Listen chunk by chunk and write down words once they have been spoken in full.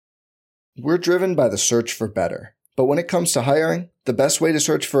We're driven by the search for better. But when it comes to hiring, the best way to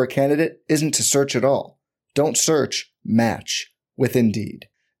search for a candidate isn't to search at all. Don't search, match with Indeed.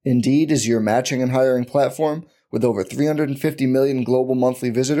 Indeed is your matching and hiring platform with over 350 million global monthly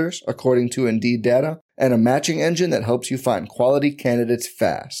visitors, according to Indeed data, and a matching engine that helps you find quality candidates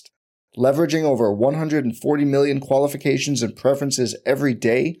fast. Leveraging over 140 million qualifications and preferences every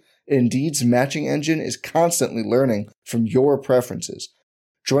day, Indeed's matching engine is constantly learning from your preferences.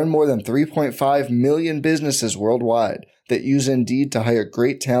 Join more than 3.5 million businesses worldwide that use Indeed to hire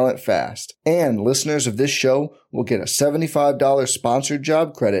great talent fast. And listeners of this show will get a $75 sponsored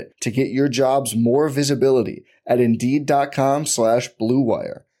job credit to get your jobs more visibility at Indeed.com/Blue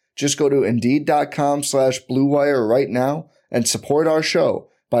Wire. Just go to Indeed.com/Blue Wire right now and support our show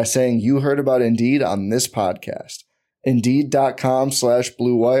by saying you heard about Indeed on this podcast.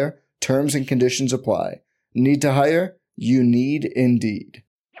 Indeed.com/Blue Wire. Terms and conditions apply. Need to hire? You need Indeed.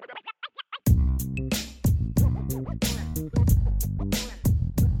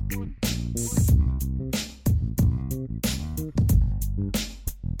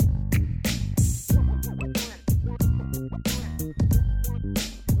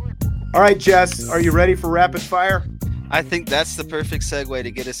 All right, Jess, are you ready for rapid fire? I think that's the perfect segue to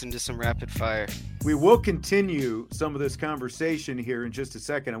get us into some rapid fire. We will continue some of this conversation here in just a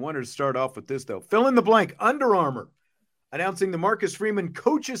second. I wanted to start off with this, though. Fill in the blank. Under Armour announcing the Marcus Freeman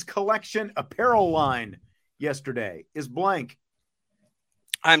Coaches Collection apparel line yesterday is blank.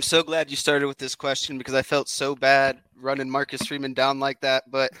 I'm so glad you started with this question because I felt so bad running Marcus Freeman down like that.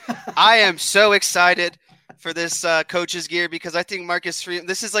 But I am so excited for this coach's gear because I think Marcus Freeman,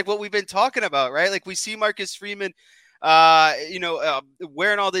 this is like what we've been talking about, right? Like we see Marcus Freeman,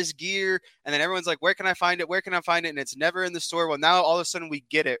 wearing all this gear and then everyone's like, where can I find it? Where can I find it? And it's never in the store. Well, now all of a sudden we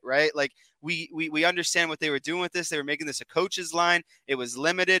get it, right? Like we understand what they were doing with this. They were making this a coach's line. It was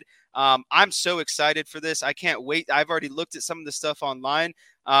limited. I'm so excited for this. I can't wait. I've already looked at some of the stuff online.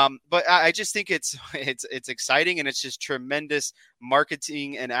 But I just think it's exciting and it's just tremendous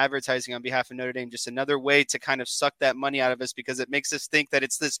marketing and advertising on behalf of Notre Dame. Just another way to kind of suck that money out of us because it makes us think that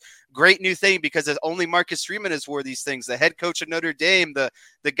it's this great new thing because only Marcus Freeman has wore these things. The head coach of Notre Dame, the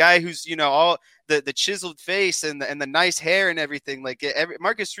guy who's, all the chiseled face and the nice hair and everything. Like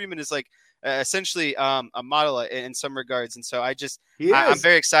Marcus Freeman is like essentially a model in some regards. And so I'm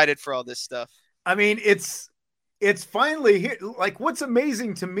very excited for all this stuff. I mean, it's finally here. Like what's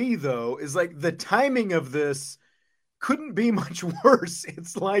amazing to me though, is like the timing of this couldn't be much worse.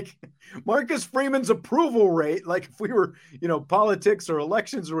 It's like Marcus Freeman's approval rate. Like if we were, politics or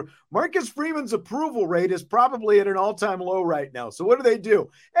elections or Marcus Freeman's approval rate is probably at an all-time low right now. So what do?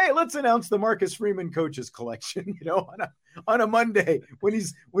 Hey, let's announce the Marcus Freeman Coaches Collection, on a Monday when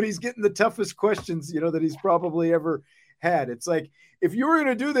he's getting the toughest questions, that he's probably ever had. It's like, if you were going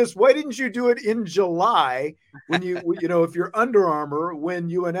to do this, why didn't you do it in July when if you're Under Armour, when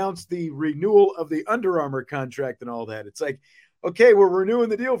you announced the renewal of the Under Armour contract and all that? It's like, okay, we're renewing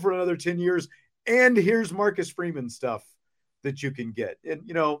the deal for another 10 years. And here's Marcus Freeman stuff that you can get. And,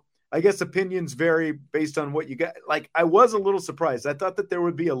 I guess opinions vary based on what you got. Like I was a little surprised. I thought that there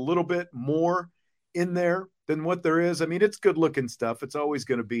would be a little bit more in there than what there is. I mean, it's good looking stuff. It's always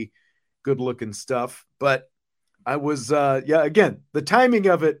going to be good looking stuff, but I was, again, the timing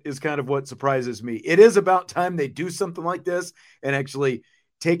of it is kind of what surprises me. It is about time they do something like this and actually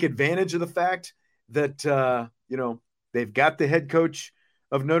take advantage of the fact that, they've got the head coach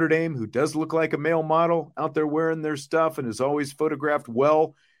of Notre Dame who does look like a male model out there wearing their stuff and is always photographed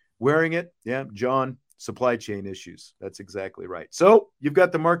well wearing it. Yeah, John, supply chain issues. That's exactly right. So you've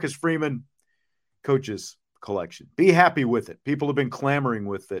got the Marcus Freeman Coaches Collection. Be happy with it. People have been clamoring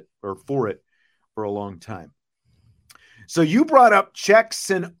with it or for it for a long time. So you brought up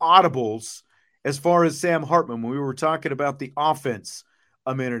checks and audibles as far as Sam Hartman when we were talking about the offense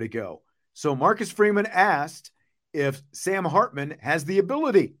a minute ago. So Marcus Freeman asked if Sam Hartman has the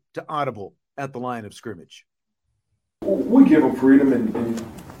ability to audible at the line of scrimmage. We give him freedom in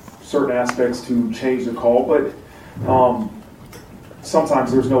certain aspects to change the call, but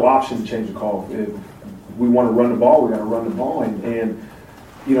sometimes there's no option to change the call. If we want to run the ball, we got to run the ball. And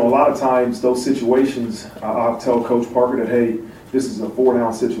a lot of times those situations, I'll tell Coach Parker that, hey, this is a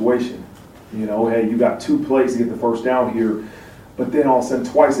 4-down situation. Hey, you got 2 plays to get the first down here. But then all of a sudden,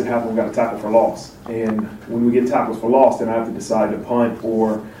 twice it happened, we got a tackle for loss. And when we get tackles for loss, then I have to decide to punt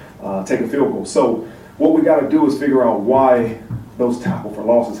or take a field goal. So what we got to do is figure out why those tackle for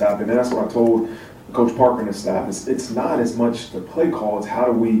losses happen. And that's what I told Coach Parker and his staff. It's not as much the play call, it's how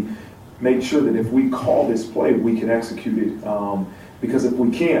do we make sure that if we call this play, we can execute it. Because if we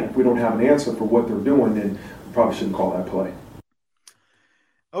don't have an answer for what they're doing, then we probably shouldn't call that play.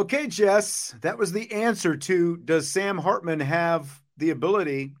 Okay, Jess, that was the answer to, does Sam Hartman have the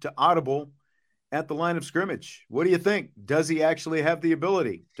ability to audible at the line of scrimmage? What do you think? Does he actually have the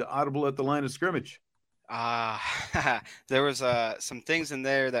ability to audible at the line of scrimmage? There was some things in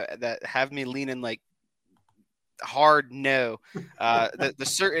there that have me leaning like hard no. The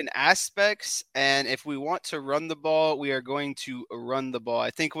certain aspects, and if we want to run the ball, we are going to run the ball.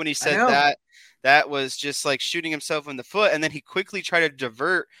 I think when he said that was just like shooting himself in the foot, and then he quickly tried to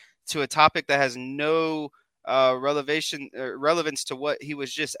divert to a topic that has no relevance to what he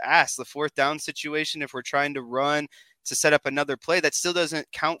was just asked. The fourth down situation, if we're trying to run to set up another play, that still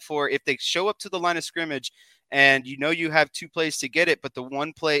doesn't count for if they show up to the line of scrimmage and you have 2 plays to get it, but the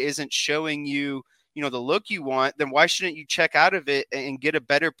one play isn't showing you the look you want, then why shouldn't you check out of it and get a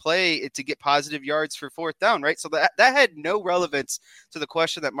better play to get positive yards for fourth down, right? So that had no relevance to the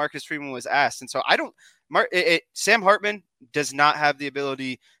question that Marcus Freeman was asked. And so Sam Hartman does not have the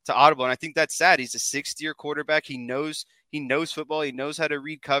ability to audible. And I think that's sad. He's a 6th-year quarterback. He knows football. He knows how to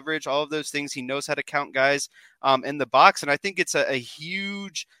read coverage, all of those things. He knows how to count guys in the box. And I think it's a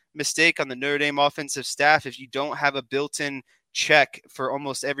huge mistake on the Notre Dame offensive staff if you don't have a built-in check for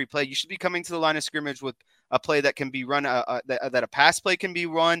almost every play. You should be coming to the line of scrimmage with a play that can be run, that a pass play can be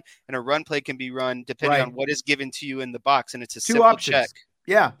run and a run play can be run depending on what is given to you in the box. And it's a simple check.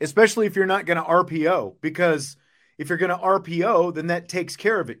 Yeah, especially if you're not going to RPO, because if you're going to RPO, then that takes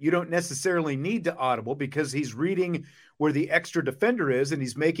care of it. You don't necessarily need to audible because he's reading where the extra defender is and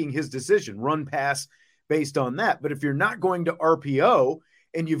he's making his decision, run, pass based on that. But if you're not going to RPO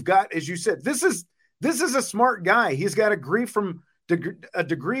and you've got, as you said, this is a smart guy. He's got a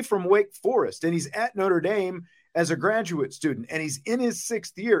degree from Wake Forest, and he's at Notre Dame as a graduate student, and he's in his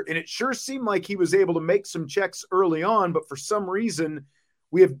 6th year. And it sure seemed like he was able to make some checks early on, but for some reason,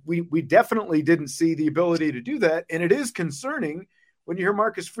 we definitely didn't see the ability to do that. And it is concerning when you hear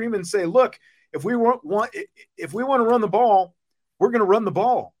Marcus Freeman say, "Look, if we want to run the ball, we're going to run the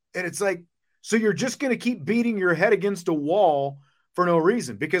ball." And it's like, so you're just going to keep beating your head against a wall for no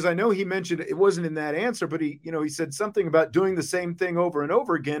reason? Because I know he mentioned, it wasn't in that answer, but he said something about doing the same thing over and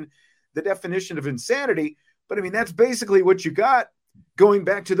over again, the definition of insanity. But I mean, that's basically what you got, going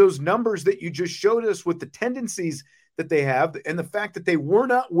back to those numbers that you just showed us with the tendencies that they have and the fact that they were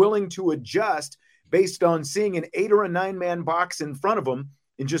not willing to adjust based on seeing an 8 or a 9-man box in front of them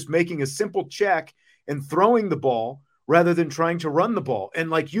and just making a simple check and throwing the ball rather than trying to run the ball. And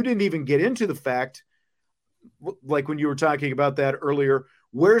like, you didn't even get into the fact, like when you were talking about that earlier,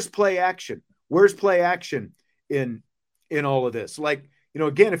 where's play action? Where's play action in all of this? Like,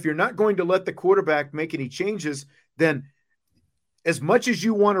 again, if you're not going to let the quarterback make any changes, then as much as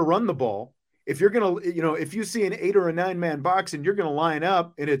you want to run the ball, if you're going to, if you see an 8 or a 9-man box and you're going to line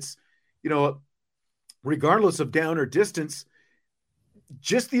up and it's, regardless of down or distance,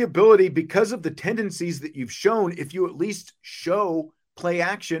 just the ability, because of the tendencies that you've shown, if you at least show play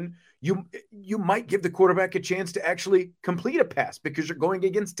action, you might give the quarterback a chance to actually complete a pass because you're going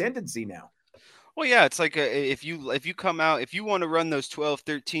against tendency now. Well, yeah, it's like if you come out, if you want to run those 12,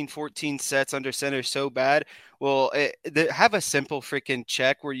 13, 14 sets under center so bad, well, have a simple freaking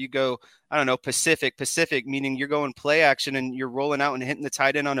check where you go, I don't know, Pacific, meaning you're going play action and you're rolling out and hitting the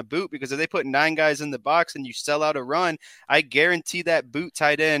tight end on a boot, because if they put 9 guys in the box and you sell out a run, I guarantee that boot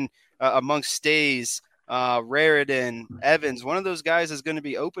tight end amongst Stays, Raritan, Evans, one of those guys is going to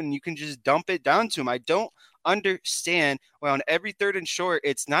be open. You can just dump it down to him. I don't understand why on every 3rd and short,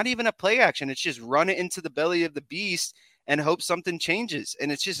 it's not even a play action. It's just run it into the belly of the beast and hope something changes.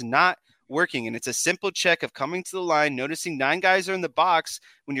 And it's just not working. And it's a simple check of coming to the line, noticing 9 guys are in the box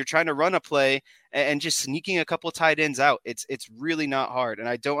when you're trying to run a play, and just sneaking a couple tight ends out. It's really not hard. And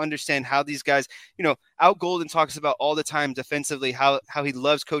I don't understand how these guys, Al Golden talks about all the time defensively, how he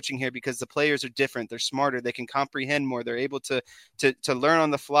loves coaching here because the players are different. They're smarter. They can comprehend more. They're able to learn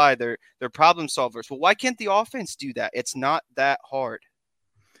on the fly. They're problem solvers. Well, why can't the offense do that? It's not that hard.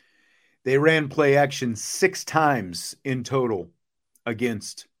 They ran play action 6 times in total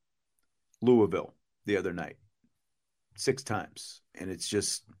against Louisville the other night. 6 times. And it's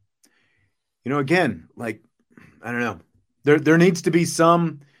just, again, like, I don't know. There needs to be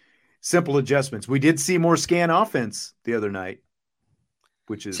some simple adjustments. We did see more scan offense the other night,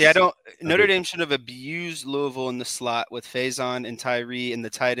 which is... Notre Dame should have abused Louisville in the slot with Faison and Tyree and the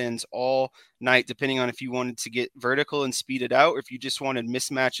tight ends all night, depending on if you wanted to get vertical and speed it out, or if you just wanted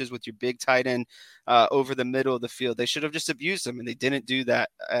mismatches with your big tight end over the middle of the field. They should have just abused them, and they didn't do that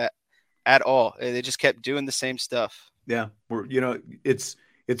at all. They just kept doing the same stuff. Yeah.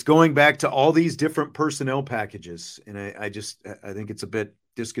 It's going back to all these different personnel packages. And I think it's a bit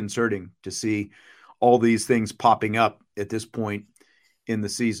disconcerting to see all these things popping up at this point in the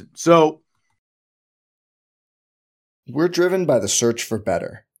season. So we're driven by the search for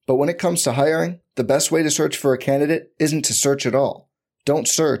better. But when it comes to hiring, the best way to search for a candidate isn't to search at all. Don't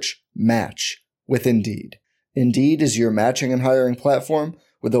search, match with Indeed. Indeed is your matching and hiring platform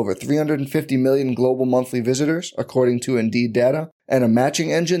with over 350 million global monthly visitors, according to Indeed data, and a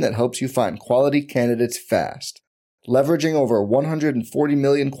matching engine that helps you find quality candidates fast. Leveraging over 140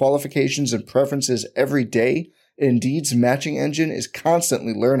 million qualifications and preferences every day, Indeed's matching engine is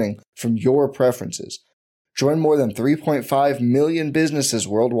constantly learning from your preferences. Join more than 3.5 million businesses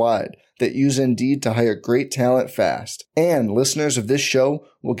worldwide that use Indeed to hire great talent fast. And listeners of this show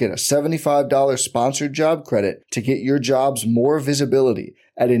will get a $75 sponsored job credit to get your jobs more visibility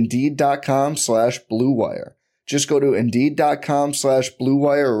at Indeed.com/Blue Wire. Just go to Indeed.com/Blue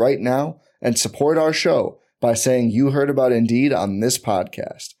Wire right now and support our show by saying you heard about Indeed on this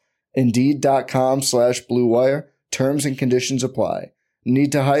podcast. Indeed.com/Blue Wire. Terms and conditions apply.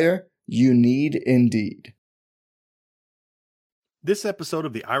 Need to hire? You need Indeed. This episode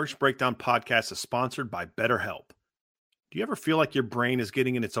of the Irish Breakdown podcast is sponsored by BetterHelp. Do you ever feel like your brain is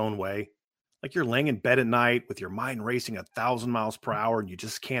getting in its own way? Like you're laying in bed at night with your mind racing 1,000 miles per hour and you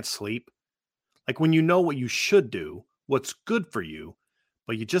just can't sleep? Like when you know what you should do, what's good for you,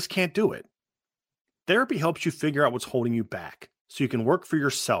 but you just can't do it? Therapy helps you figure out what's holding you back so you can work for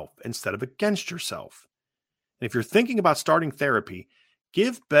yourself instead of against yourself. And if you're thinking about starting therapy,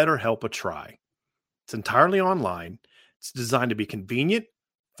 give BetterHelp a try. It's entirely online. It's designed to be convenient,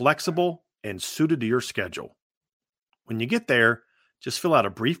 flexible, and suited to your schedule. When you get there, just fill out a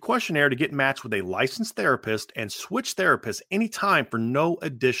brief questionnaire to get matched with a licensed therapist and switch therapists anytime for no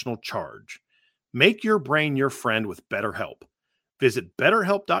additional charge. Make your brain your friend with BetterHelp. Visit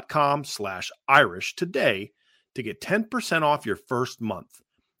BetterHelp.com/Irish today to get 10% off your first month.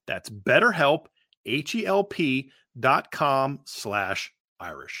 That's BetterHelp,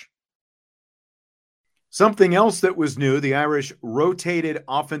 HELP.com/Irish. something else that was new, the Irish rotated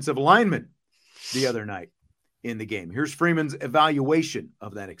offensive lineman the other night in the game. Here's Freeman's evaluation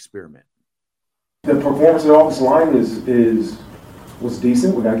of that experiment. The performance of the offensive line was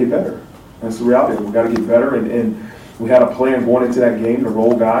decent. We got to get better. That's the reality. We got to get better, and we had a plan going into that game to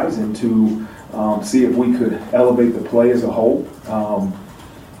roll guys and to see if we could elevate the play as a whole. I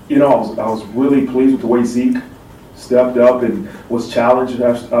was really pleased with the way Zeke stepped up and was challenged,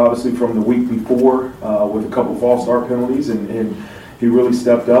 obviously, from the week before with a couple false start penalties, and he really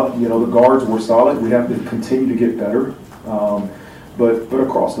stepped up. The guards were solid. We have to continue to get better, but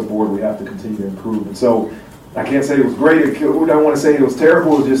across the board, we have to continue to improve. And so I can't say it was great. I don't want to say it was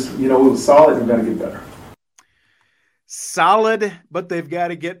terrible. It was just, it was solid, and we've got to get better. Solid, but they've got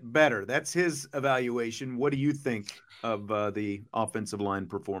to get better. That's his evaluation. What do you think of the offensive line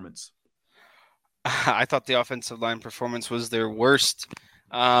performance? I thought the offensive line performance was their worst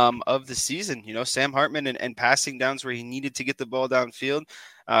of the season. Sam Hartman and passing downs where he needed to get the ball downfield.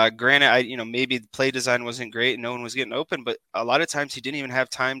 Granted, maybe the play design wasn't great and no one was getting open, but a lot of times he didn't even have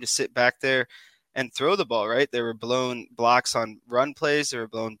time to sit back there and throw the ball, right? There were blown blocks on run plays. There were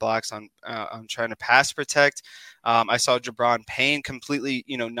blown blocks on trying to pass protect. I saw Jabron Payne completely,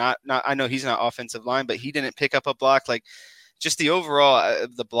 not I know he's not offensive line, but he didn't pick up a block. Like, just the overall,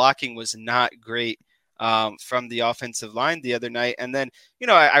 the blocking was not great from the offensive line the other night. And then,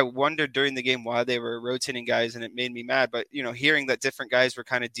 I wondered during the game why they were rotating guys, and it made me mad. But, hearing that different guys were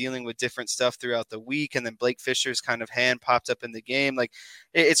kind of dealing with different stuff throughout the week, and then Blake Fisher's kind of hand popped up in the game, like,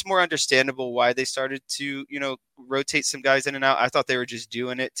 it's more understandable why they started to, rotate some guys in and out. I thought they were just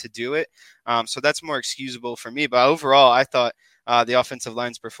doing it to do it. So that's more excusable for me. But overall, I thought the offensive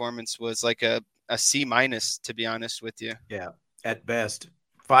line's performance was like a C-, to be honest with you. Yeah, at best.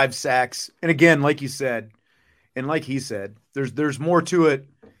 5 sacks. And again, like you said, and like he said, there's more to it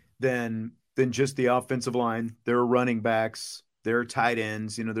than just the offensive line. There are running backs, there are tight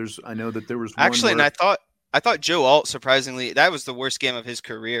ends. I know that there was one actually, and I thought Joe Alt, surprisingly, that was the worst game of his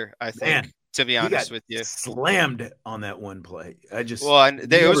career, I think, to be honest with you. Slammed on that one play.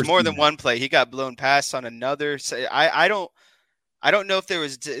 It was more than one play. He got blown past on another. I don't know if there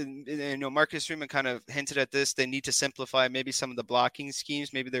was, Marcus Freeman kind of hinted at this. They need to simplify maybe some of the blocking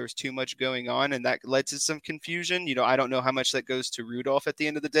schemes. Maybe there was too much going on, and that led to some confusion. I don't know how much that goes to Rudolph at the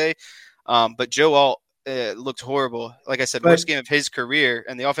end of the day. But Joe Alt looked horrible. Like I said, worst game of his career,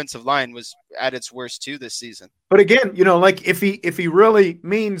 and the offensive line was at its worst too this season. But again, like if he really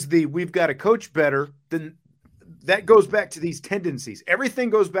means we've got to coach better, then that goes back to these tendencies. Everything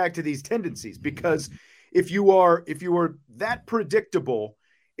goes back to these tendencies, because if you are that predictable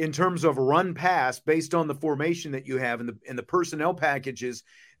in terms of run pass based on the formation that you have and the personnel packages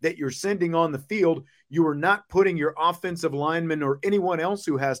that you're sending on the field. You are not putting your offensive lineman or anyone else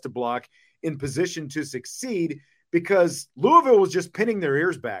who has to block in position to succeed, because Louisville was just pinning their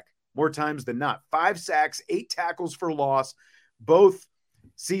ears back more times than not. 5 sacks, 8 tackles for loss, both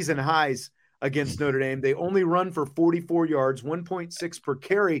season highs against Notre Dame. They only run for 44 yards, 1.6 per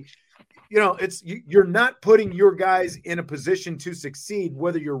carry. You're not putting your guys in a position to succeed,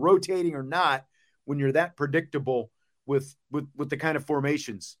 whether you're rotating or not, when you're that predictable with the kind of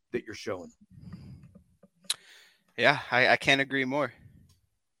formations that you're showing. Yeah, I can't agree more.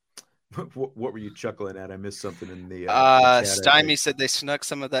 What were you chuckling at? I missed something in the chat. Stymie said they snuck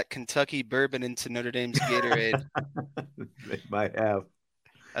some of that Kentucky bourbon into Notre Dame's Gatorade. They might have.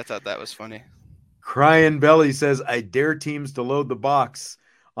 I thought that was funny. Crying Belly says, I dare teams to load the box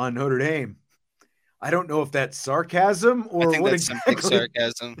on Notre Dame. I don't know if that's sarcasm or I think what that's exactly. some big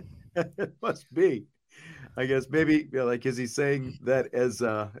sarcasm. It must be. I guess maybe is he saying that as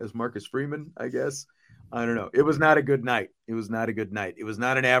Marcus Freeman, I guess? I don't know. It was not a good night. It was not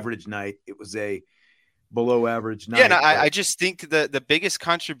an average night. It was a below average night. Yeah, and I just think that the biggest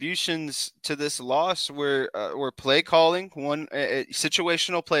contributions to this loss were play calling,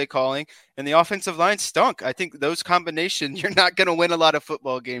 situational play calling, and the offensive line stunk. I think those combinations, you're not going to win a lot of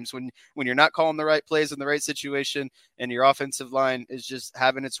football games when you're not calling the right plays in the right situation, and your offensive line is just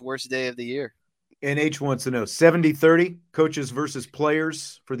having its worst day of the year. And H wants to know 70-30 coaches versus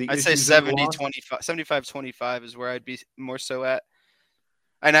players for the. I'd say 70-25, 75-25 is where I'd be more so at.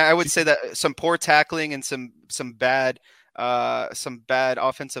 And I would say that some poor tackling and some bad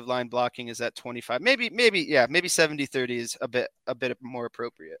offensive line blocking is at 25. Maybe 70-30 is a bit more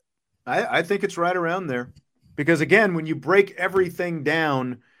appropriate. I think it's right around there, because again, when you break everything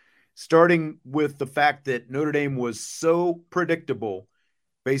down, starting with the fact that Notre Dame was so predictable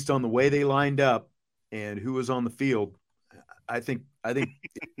based on the way they lined up and who was on the field, I think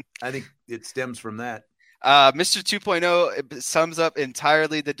it stems from that. Mr. 2.0 sums up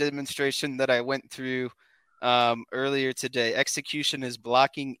entirely the demonstration that I went through earlier today. Execution is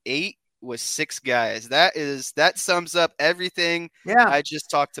blocking 8 with 6 guys. That sums up everything I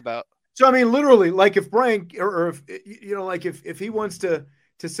just talked about. So, I mean, literally, like if Brian or if he wants to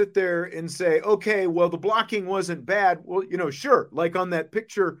sit there and say, okay, well, the blocking wasn't bad. Well, sure. Like on that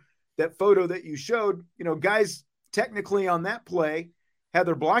picture, that photo that you showed, guys technically on that play had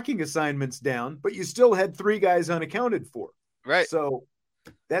their blocking assignments down, but you still had 3 guys unaccounted for. Right. So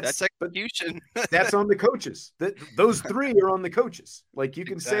that's execution. That's on the coaches. Those 3 are on the coaches. Like you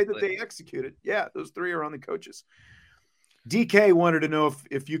can say that they executed. Yeah, those 3 are on the coaches. DK wanted to know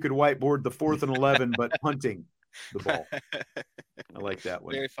if you could whiteboard the 4th and 11, but punting the ball. I like that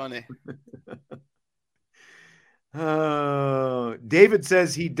one. Very funny. David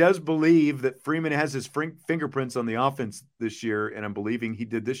says he does believe that Freeman has his fingerprints on the offense this year, and I'm believing he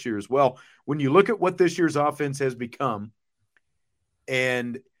did this year as well. When you look at what this year's offense has become,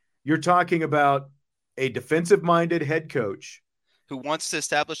 and you're talking about a defensive-minded head coach who wants to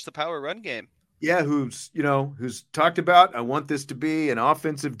establish the power run game. Yeah, who's talked about, I want this to be an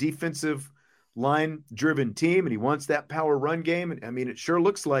offensive, defensive line-driven team, and he wants that power run game. And I mean, it sure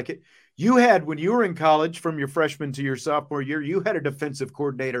looks like it. You had, when you were in college, from your freshman to your sophomore year, you had a defensive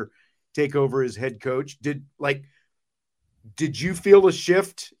coordinator take over as head coach. Did you feel a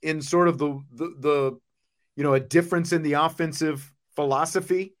shift in sort of the a difference in the offensive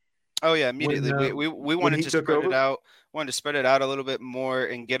philosophy? Oh yeah, immediately. We wanted to spread it out. Wanted to spread it out a little bit more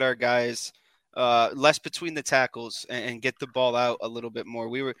and get our guys less between the tackles and get the ball out a little bit more.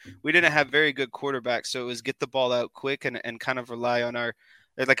 We didn't have very good quarterbacks, so it was get the ball out quick and kind of rely on our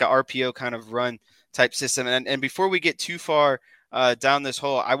like a RPO kind of run type system. And before we get too far down this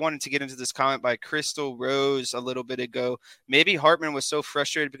hole, I wanted to get into this comment by Crystal Rose a little bit ago. Maybe Hartman was so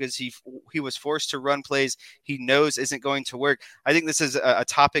frustrated because he was forced to run plays he knows isn't going to work. I think this is a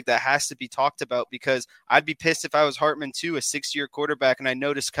topic that has to be talked about, because I'd be pissed if I was Hartman too, a 6-year quarterback, and I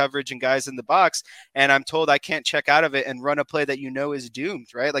notice coverage and guys in the box, and I'm told I can't check out of it and run a play that is doomed,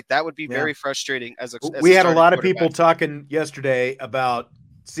 right? Like that would be very frustrating. We had a lot of people talking yesterday about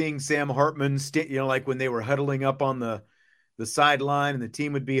seeing Sam Hartman, like when they were huddling up on the sideline and the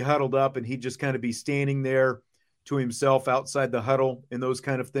team would be huddled up and he'd just kind of be standing there to himself outside the huddle and those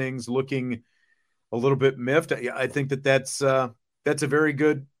kind of things, looking a little bit miffed. I think that's a very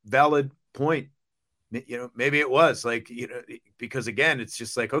good, valid point. Maybe it was because again, it's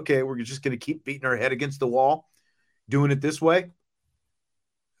just like, okay, we're just going to keep beating our head against the wall doing it this way.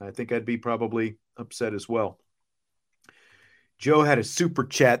 I think I'd be probably upset as well. Joe had a super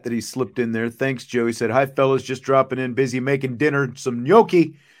chat that he slipped in there. Thanks, Joe. He said, hi, fellas, just dropping in, busy making dinner, some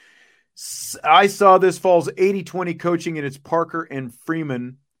gnocchi. I saw this fall's 80-20 coaching, and it's Parker and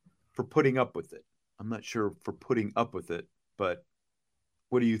Freeman for putting up with it. I'm not sure for putting up with it, but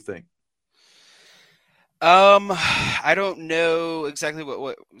what do you think? I don't know exactly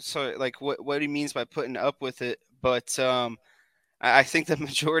what he means by putting up with it, but I think the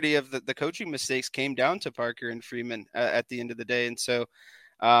majority of the coaching mistakes came down to Parker and Freeman at the end of the day, and so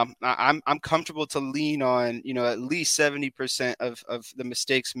I'm comfortable to lean on at least 70% of the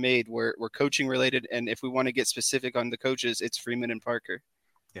mistakes made were coaching related, and if we want to get specific on the coaches, it's Freeman and Parker.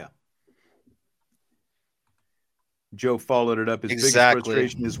 Yeah. Joe followed it up. His biggest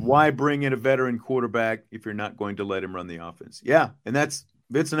frustration is why bring in a veteran quarterback if you're not going to let him run the offense? Yeah, and that's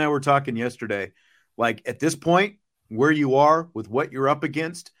Vince and I were talking yesterday. Like at this point, where you are with what you're up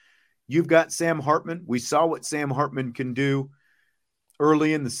against, you've got Sam Hartman. We saw what Sam Hartman can do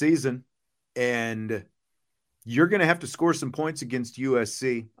early in the season, and you're going to have to score some points against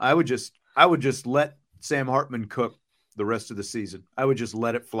USC. I would just let Sam Hartman cook the rest of the season. I would just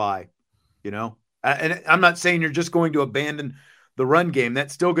let it fly, And I'm not saying you're just going to abandon the run game.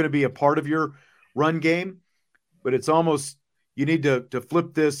 That's still going to be a part of your run game, but it's almost you need to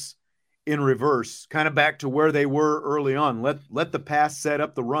flip this in reverse, kind of back to where they were early on. Let the pass set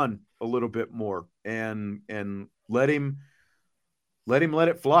up the run a little bit more and let him let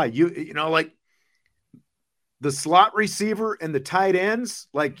it fly. Like the slot receiver and the tight ends,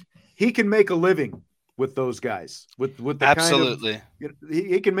 like he can make a living with those guys. With the absolutely,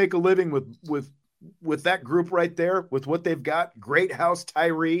 he can make a living with that group right there, with what they've got. Great House,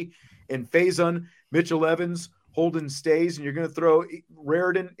 Tyree and Faison, Mitchell Evans, Holden Stays, and you're going to throw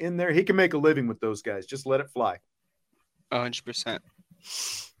Raritan in there. He can make a living with those guys. Just let it fly. 100%.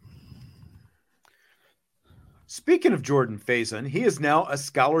 Speaking of Jordan Faison, he is now a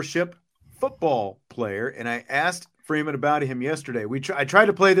scholarship football player, and I asked Freeman about him yesterday. I tried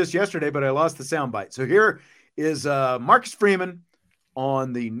to play this yesterday, but I lost the soundbite. So here is Marcus Freeman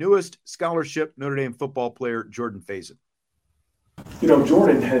on the newest scholarship Notre Dame football player, Jordan Faison.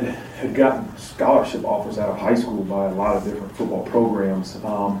 Jordan had gotten scholarship offers out of high school by a lot of different football programs,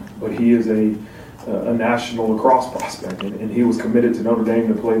 but he is a national lacrosse prospect, and he was committed to Notre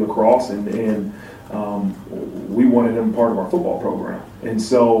Dame to play lacrosse, and we wanted him part of our football program. And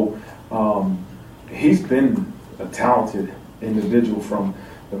so he's been a talented individual from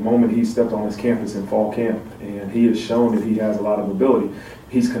the moment he stepped on this campus in fall camp, and he has shown that he has a lot of ability.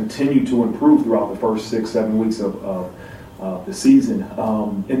 He's continued to improve throughout the first 6-7 weeks of the season,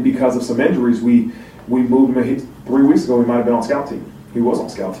 and because of some injuries, we moved him. 3 weeks ago, he might have been on scout team. He was on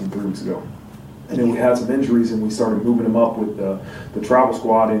scout team 3 weeks ago, and then we had some injuries, and we started moving him up with the travel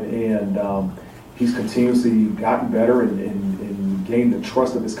squad, and he's continuously gotten better and gained the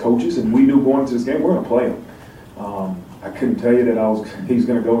trust of his coaches. And we knew going into this game we're going to play him. I couldn't tell you that he's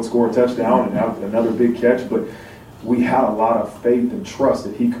going to go and score a touchdown and have another big catch, but we had a lot of faith and trust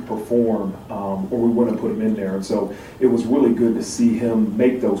that he could perform, or we wouldn't have put him in there. And so it was really good to see him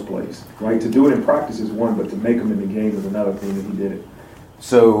make those plays, right? To do it in practice is one, but to make them in the game is another thing that he did it.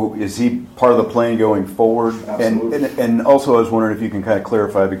 So is he part of the plan going forward? Absolutely. And also I was wondering if you can kind of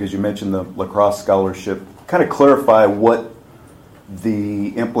clarify, because you mentioned the lacrosse scholarship, kind of clarify what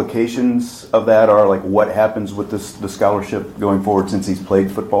the implications of that are, like what happens with the scholarship going forward since he's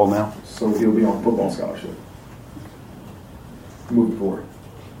played football now? So he'll be on football scholarship moving forward.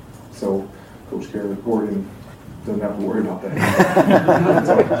 So Coach Corrigan doesn't have to worry about that.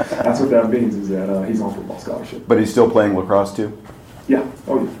 So that's what that means, is that he's on football scholarship. But he's still playing lacrosse too? Yeah.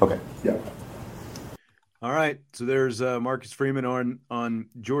 Oh, yeah. Okay. Yeah. All right. So there's Marcus Freeman on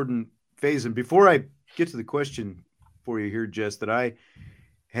Jordan Faison. Before I get to the question for you here, Jess, that I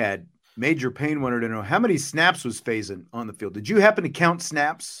had, Major Payne wanted to know, how many snaps was Faison on the field? Did you happen to count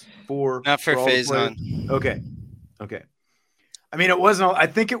snaps for? Not for Faison. Okay. I mean, it wasn't. I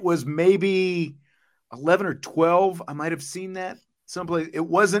think it was maybe 11 or 12. I might have seen that someplace. It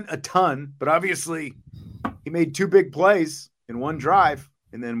wasn't a ton, but obviously he made 2 big plays in one drive,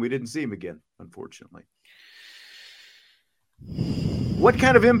 and then we didn't see him again, unfortunately. What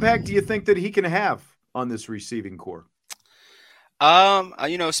kind of impact do you think that he can have on this receiving core?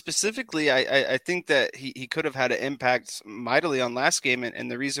 Specifically, I think that he could have had an impact mightily on last game, and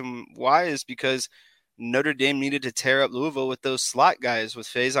the reason why is because Notre Dame needed to tear up Louisville with those slot guys, with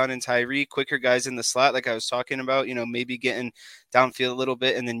Faison and Tyree, quicker guys in the slot, like I was talking about, maybe getting downfield a little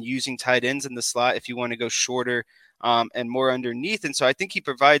bit and then using tight ends in the slot if you want to go shorter and more underneath. And so I think he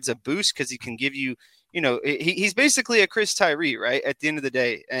provides a boost because he can give you, he's basically a Chris Tyree, right, at the end of the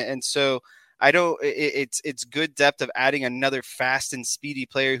day. And so it's good depth of adding another fast and speedy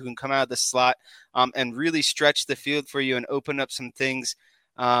player who can come out of the slot and really stretch the field for you and open up some things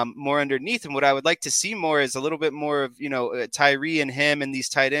more underneath. And what I would like to see more is a little bit more of, Tyree and him and these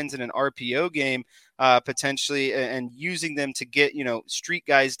tight ends in an RPO game, potentially, and using them to get, street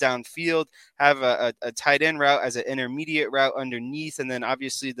guys downfield, have a tight end route as an intermediate route underneath, and then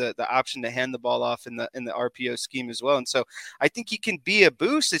obviously the option to hand the ball off in the RPO scheme as well. And so I think he can be a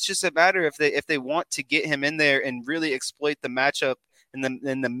boost. It's just a matter if they want to get him in there and really exploit the matchup and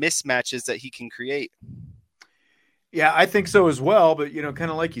the mismatches that he can create. Yeah, I think so as well. But, kind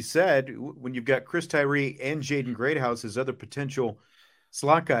of like you said, when you've got Chris Tyree and Jaden Greathouse as other potential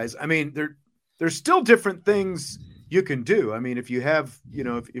slot guys, I mean, there's still different things you can do. I mean, if you have,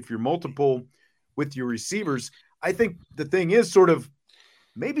 if you're multiple with your receivers, I think the thing is sort of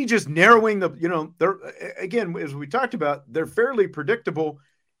maybe just narrowing they're, again, as we talked about, they're fairly predictable.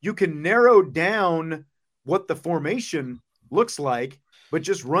 You can narrow down what the formation looks like, but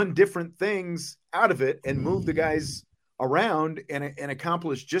just run different things out of it and move the guys around and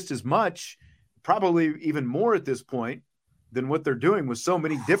accomplish just as much, probably even more at this point than what they're doing with so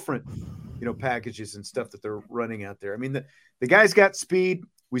many different, packages and stuff that they're running out there. I mean, the guys got speed.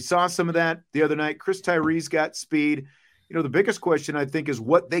 We saw some of that the other night. Chris Tyree's got speed. The biggest question, I think, is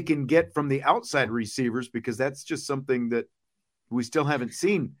what they can get from the outside receivers, because that's just something that we still haven't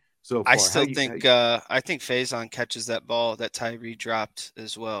seen so far. I think Faison catches that ball that Tyree dropped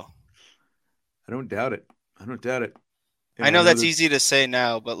as well. I don't doubt it. I know that's easy to say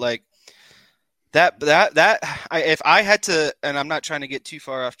now, but like if I had to, and I'm not trying to get too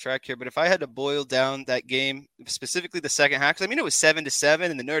far off track here, but if I had to boil down that game, specifically the second half, because I mean, it was 7-7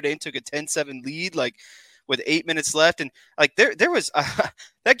 and the Notre Dame took a 10-7 lead, like with 8 minutes left. And like there was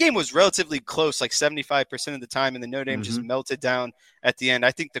that game was relatively close, like 75% of the time. And the Notre Dame just melted down at the end.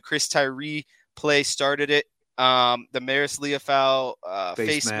 I think the Chris Tyree play started it. The Maris Leofau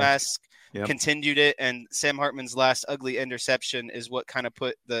face mask. Yep. Continued it, and Sam Hartman's last ugly interception is what kind of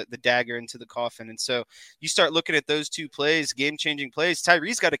put the dagger into the coffin. And so you start looking at those two plays, game-changing plays.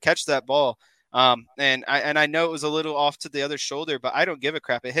 Tyree's got to catch that ball. And I know it was a little off to the other shoulder, but I don't give a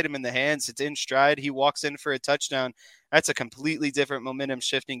crap. It hit him in the hands. It's in stride. He walks in for a touchdown. That's a completely different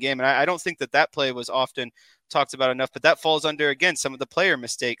momentum-shifting game. And I don't think that play was often talked about enough, but that falls under, again, some of the player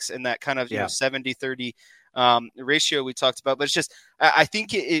mistakes in that kind of 70-30 ratio we talked about. But it's just, I think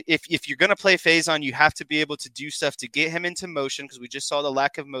if you're going to play Faison, you have to be able to do stuff to get him into motion, because we just saw the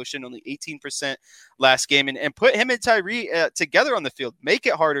lack of motion, only 18% last game, and put him and Tyree together on the field, make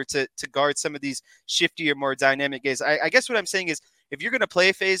it harder to guard some of these shiftier, more dynamic guys. I guess what I'm saying is, if you're going to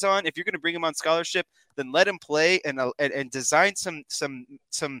play Faison, if you're going to bring him on scholarship, then let him play and design some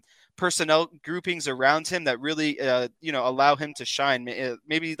personnel groupings around him that really, allow him to shine.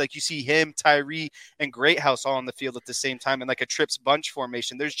 Maybe like you see him, Tyree, and Greathouse all on the field at the same time in like a trips bunch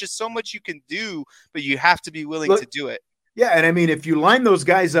formation. There's just so much you can do, but you have to be willing to do it. Yeah, and I mean, if you line those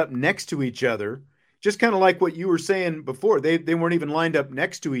guys up next to each other, just kind of like what you were saying before, they weren't even lined up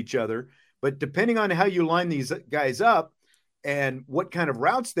next to each other, but depending on how you line these guys up and what kind of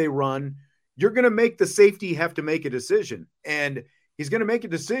routes they run, you're going to make the safety have to make a decision. And he's going to make a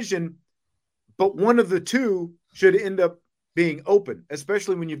decision, but one of the two should end up being open,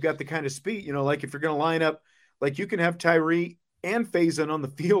 especially when you've got the kind of speed, like if you're going to line up, like you can have Tyree and Faison on the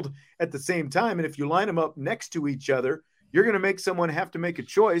field at the same time. And if you line them up next to each other, you're going to make someone have to make a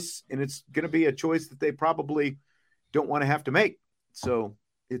choice, and it's going to be a choice that they probably don't want to have to make. So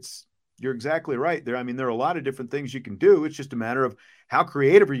you're exactly right there. I mean, there are a lot of different things you can do. It's just a matter of how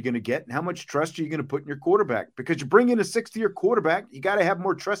creative are you going to get and how much trust are you going to put in your quarterback, because you bring in a 6th-year quarterback, you got to have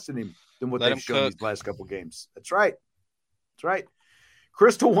more trust in him than what they've shown these last couple games. That's right.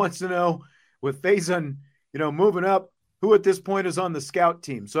 Crystal wants to know, with Faison, moving up, who at this point is on the scout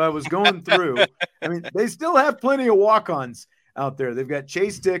team. So I was going through, I mean, they still have plenty of walk-ons out there. They've got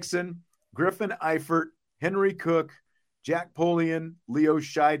Chase Dixon, Griffin Eifert, Henry Cook, Jack Polian, Leo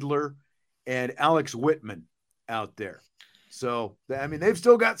Scheidler, and Alex Whitman out there. So, I mean, they've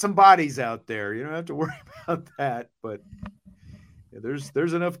still got some bodies out there. You don't have to worry about that. But yeah,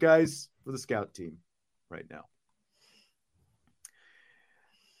 there's enough guys for the scout team right now.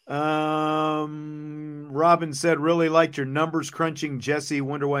 Robin said, really liked your numbers crunching, Jesse.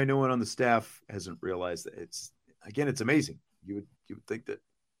 Wonder why no one on the staff hasn't realized that. It's amazing. You would think that.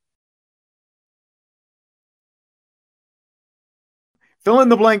 Fill in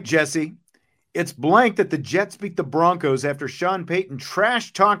the blank, Jesse. It's blank that the Jets beat the Broncos after Sean Payton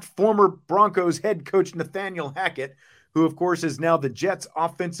trash-talked former Broncos head coach Nathaniel Hackett, who, of course, is now the Jets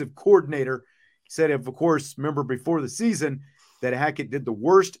offensive coordinator. He said, of course, remember before the season that Hackett did the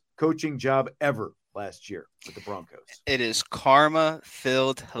worst coaching job ever last year with the Broncos. It is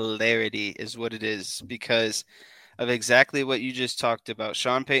karma-filled hilarity is what it is, because of exactly what you just talked about.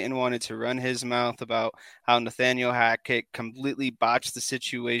 Sean Payton wanted to run his mouth about how Nathaniel Hackett completely botched the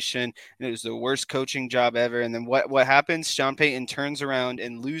situation, and it was the worst coaching job ever. And then what happens? Sean Payton turns around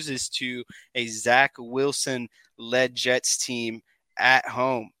and loses to a Zach Wilson-led Jets team at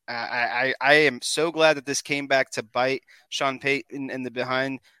home. I am so glad that this came back to bite Sean Payton in the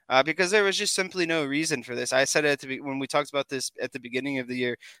behind, because there was just simply no reason for this. I said it when we talked about this at the beginning of the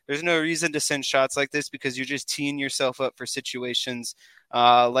year. There's no reason to send shots like this, because you're just teeing yourself up for situations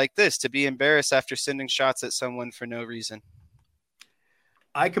like this, to be embarrassed after sending shots at someone for no reason.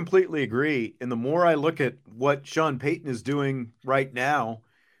 I completely agree. And the more I look at what Sean Payton is doing right now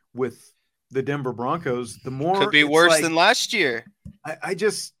with the Denver Broncos, the more could be worse than last year.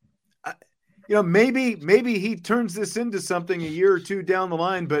 Maybe he turns this into something a year or two down the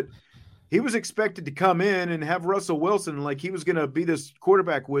line, but he was expected to come in and have Russell Wilson, like he was going to be this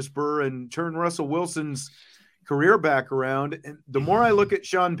quarterback whisperer and turn Russell Wilson's career back around. And the more I look at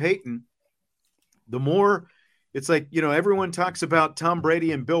Sean Payton, the more it's like, everyone talks about Tom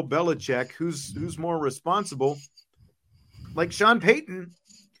Brady and Bill Belichick, who's more responsible. Like Sean Payton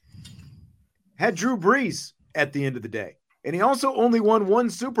had Drew Brees at the end of the day. And he also only won one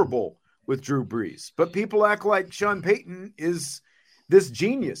Super Bowl with Drew Brees. But people act like Sean Payton is this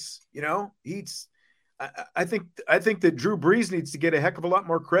genius. I think that Drew Brees needs to get a heck of a lot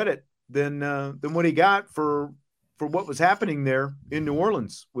more credit than what he got for what was happening there in New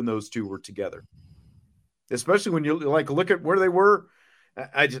Orleans when those two were together. Especially when you look at where they were.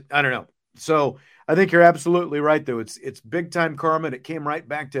 I don't know. So I think you're absolutely right, though. It's big time karma. And it came right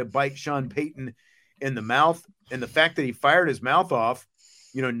back to bite Sean Payton in the mouth. And the fact that he fired his mouth off,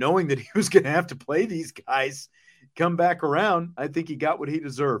 knowing that he was going to have to play these guys, come back around, I think he got what he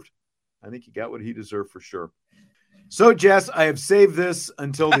deserved. For sure. So, Jess, I have saved this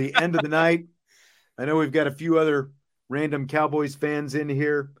until the end of the night. I know we've got a few other random Cowboys fans in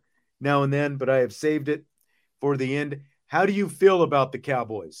here now and then, but I have saved it for the end. How do you feel about the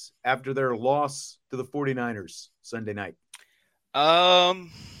Cowboys after their loss to the 49ers Sunday night?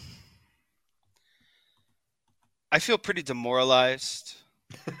 I feel pretty demoralized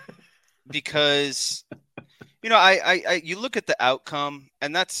because, I you look at the outcome,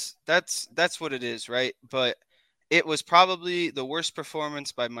 and that's what it is, right? But it was probably the worst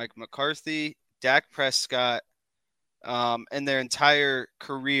performance by Mike McCarthy, Dak Prescott, and their entire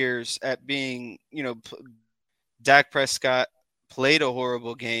careers at being, Dak Prescott played a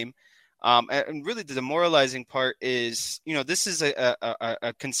horrible game. And really the demoralizing part is, this is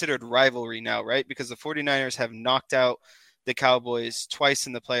a considered rivalry now, right? Because the 49ers have knocked out the Cowboys twice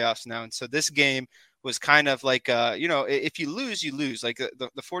in the playoffs now. And so this game was kind of like, if you lose, you lose. Like the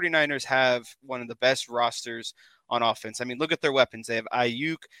 49ers have one of the best rosters on offense. I mean, look at their weapons. They have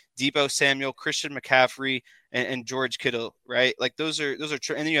Ayuk, Deebo Samuel, Christian McCaffrey, and George Kittle, right? Like those are, and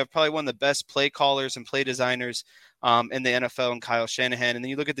then you have probably one of the best play callers and play designers in the NFL, and Kyle Shanahan. And then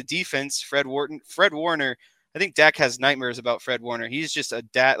you look at the defense, Fred Warner. I think Dak has nightmares about Fred Warner. He's just a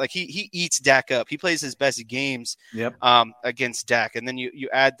Dak, like he eats Dak up. He plays his best games against Dak. And then you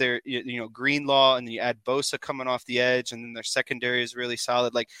add their, Greenlaw, and then you add Bosa coming off the edge, and then their secondary is really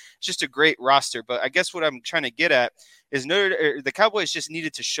solid. Like it's just a great roster. But I guess what I'm trying to get at is the Cowboys just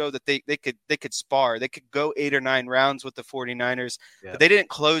needed to show that they could spar. They could go 8 or 9 rounds with the 49ers, but they didn't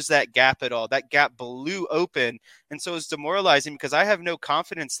close that gap at all. That gap blew open. And so it's demoralizing because I have no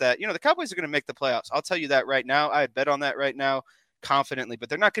confidence that, the Cowboys are going to make the playoffs. I'll tell you that right now. I'd bet on that right now confidently, but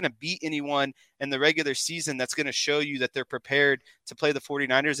they're not going to beat anyone in the regular season that's going to show you that they're prepared to play the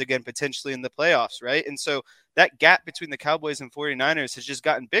 49ers again, potentially in the playoffs, right? And so that gap between the Cowboys and 49ers has just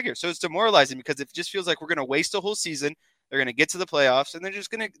gotten bigger. So it's demoralizing because it just feels like we're going to waste a whole season. They're going to get to the playoffs, and they're just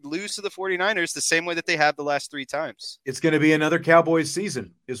going to lose to the 49ers the same way that they have the last 3 times. It's going to be another Cowboys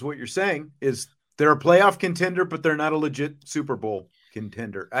season, is what you're saying. Is they're a playoff contender, but they're not a legit Super Bowl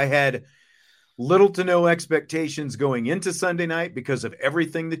contender. I had little to no expectations going into Sunday night because of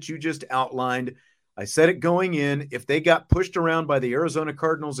everything that you just outlined. I said it going in. If they got pushed around by the Arizona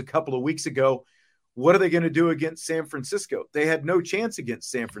Cardinals a couple of weeks ago, what are they going to do against San Francisco? They had no chance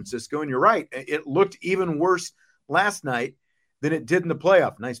against San Francisco, and you're right. It looked even worse last night than it did in the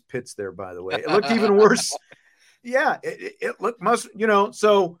playoff. Nice pits there, by the way. It looked even worse. Yeah, it looked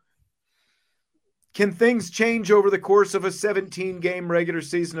so can things change over the course of a 17-game regular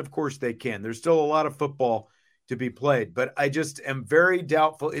season? Of course they can. There's still a lot of football to be played, but I just am very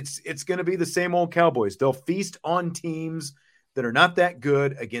doubtful. It's going to be the same old Cowboys. They'll feast on teams that are not that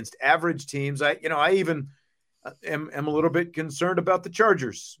good against average teams. I even am a little bit concerned about the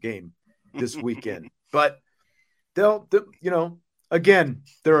Chargers game this weekend, but they'll again,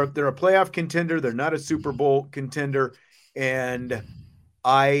 they're a playoff contender. They're not a Super Bowl contender. And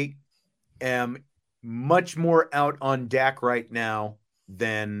I am much more out on Dak right now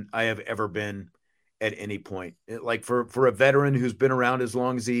than I have ever been at any point. Like for a veteran who's been around as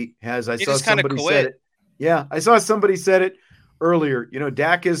long as he has, I saw somebody said it. Yeah, I saw somebody said it earlier. You know,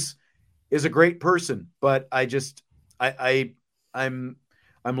 Dak is a great person, but I'm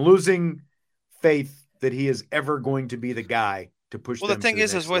losing faith that he is ever going to be the guy to push. Well, the thing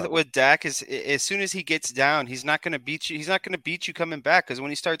is with Dak is as soon as he gets down, he's not going to beat you. He's not going to beat you coming back, because when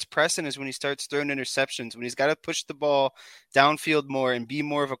he starts pressing is when he starts throwing interceptions, when he's got to push the ball downfield more and be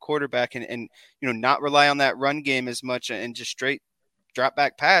more of a quarterback and not rely on that run game as much and just straight drop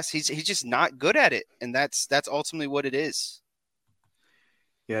back pass. He's just not good at it, and that's ultimately what it is.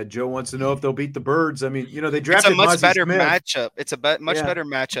 Yeah, Joe wants to know if they'll beat the Birds. I mean, they drafted it's a much Mozzie better Smith. matchup. It's a much better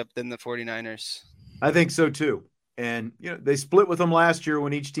matchup than the 49ers. I think so too. And they split with them last year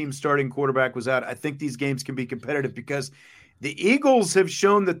when each team's starting quarterback was out. I think these games can be competitive because the Eagles have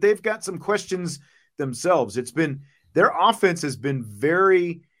shown that they've got some questions themselves. Their offense has been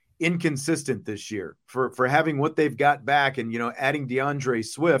very inconsistent this year for having what they've got back and adding DeAndre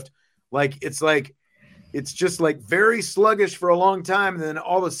Swift. It's just like very sluggish for a long time, and then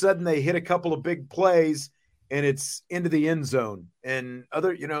all of a sudden they hit a couple of big plays and it's into the end zone and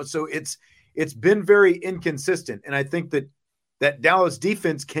so it's been very inconsistent. And I think that Dallas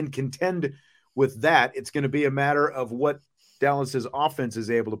defense can contend with that. It's going to be a matter of what Dallas's offense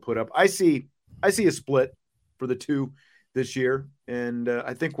is able to put up. I see a split for the two this year. And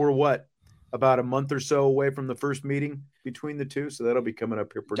I think we're about a month or so away from the first meeting between the two. So that'll be coming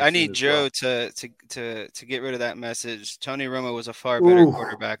up here pretty soon. I need Joe to get rid of that message. Tony Romo was a far better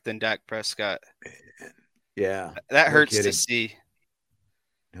quarterback than Dak Prescott. Yeah. That hurts to see.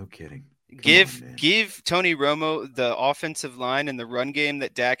 No kidding. Give Tony Romo the offensive line and the run game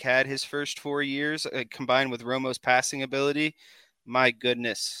that Dak had his first 4 years, combined with Romo's passing ability. My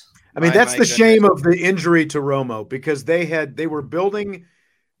goodness. I mean, that's the shame of the injury to Romo, because they were building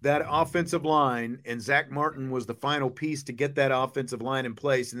that offensive line, and Zach Martin was the final piece to get that offensive line in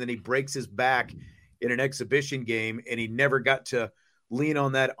place. And then he breaks his back in an exhibition game, and he never got to lean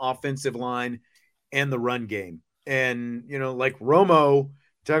on that offensive line and the run game. And, like Romo,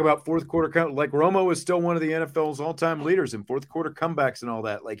 talk about fourth quarter, Romo is still one of the NFL's all-time leaders in fourth quarter comebacks and all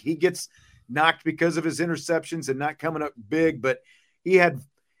that. Like, he gets knocked because of his interceptions and not coming up big, but he had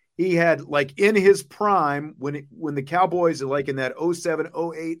like in his prime when the Cowboys are like in that 07,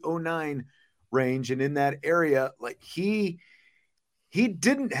 08, 09 range and in that area, like he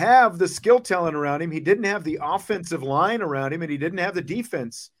didn't have the skill talent around him. He didn't have the offensive line around him, and he didn't have the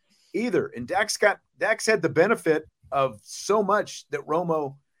defense either. And Dak's had the benefit of so much that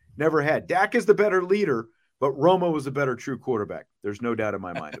Romo never had. Dak is the better leader, but Romo was a better true quarterback. There's no doubt in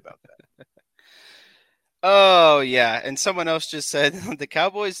my mind about that. Oh, yeah. And someone else just said the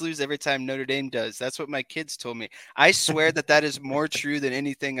Cowboys lose every time Notre Dame does. That's what my kids told me. I swear that is more true than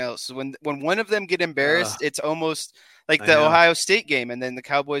anything else. When one of them get embarrassed, it's almost like the Ohio State game, and then the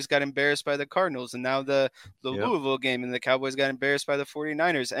Cowboys got embarrassed by the Cardinals, and now the Louisville game, and the Cowboys got embarrassed by the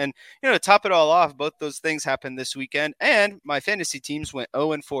 49ers. And, to top it all off, both those things happened this weekend, and my fantasy teams went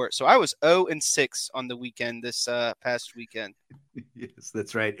 0-4. So I was 0-6 on the weekend this past weekend. Yes,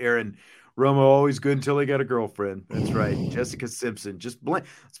 that's right. Aaron, Romo always good until he got a girlfriend. That's right. Jessica Simpson.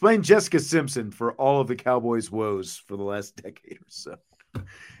 Let's blame Jessica Simpson for all of the Cowboys' woes for the last decade or so.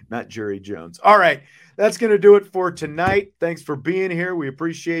 Not Jerry Jones. All right. That's going to do it for tonight. Thanks for being here. We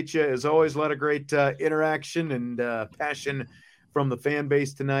appreciate you. As always, a lot of great interaction and passion from the fan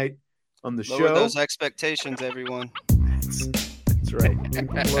base tonight on the show. Lower those expectations, everyone. That's right.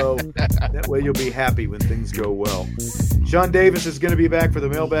 Low. That way you'll be happy when things go well. Sean Davis is going to be back for the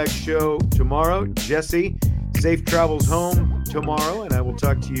Mailbag Show tomorrow. Jesse, safe travels home tomorrow, and I will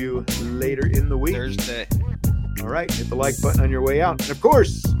talk to you later in the week. Thursday. All right. Hit the like button on your way out. And, of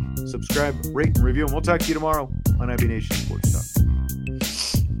course, subscribe, rate, and review. And we'll talk to you tomorrow on IB Nation Sports Talk.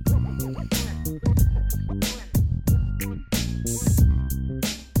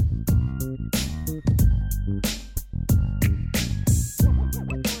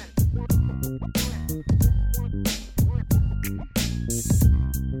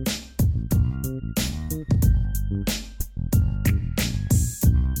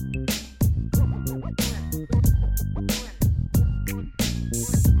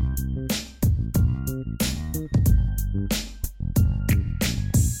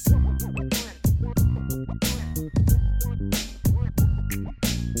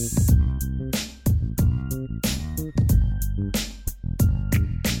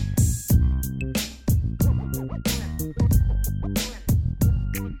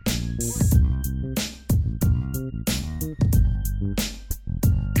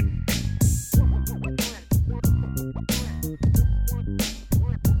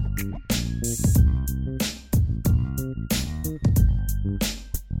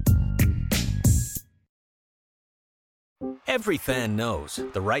 Every fan knows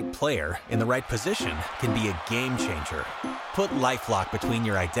the right player in the right position can be a game changer. Put LifeLock between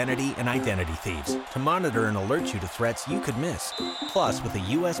your identity and identity thieves to monitor and alert you to threats you could miss. Plus, with a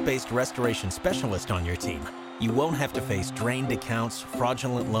U.S.-based restoration specialist on your team, you won't have to face drained accounts,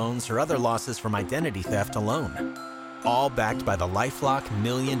 fraudulent loans, or other losses from identity theft alone. All backed by the LifeLock $1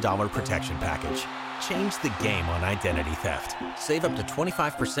 Million Protection Package. Change the game on identity theft. Save up to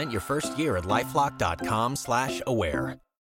 25% your first year at LifeLock.com/aware.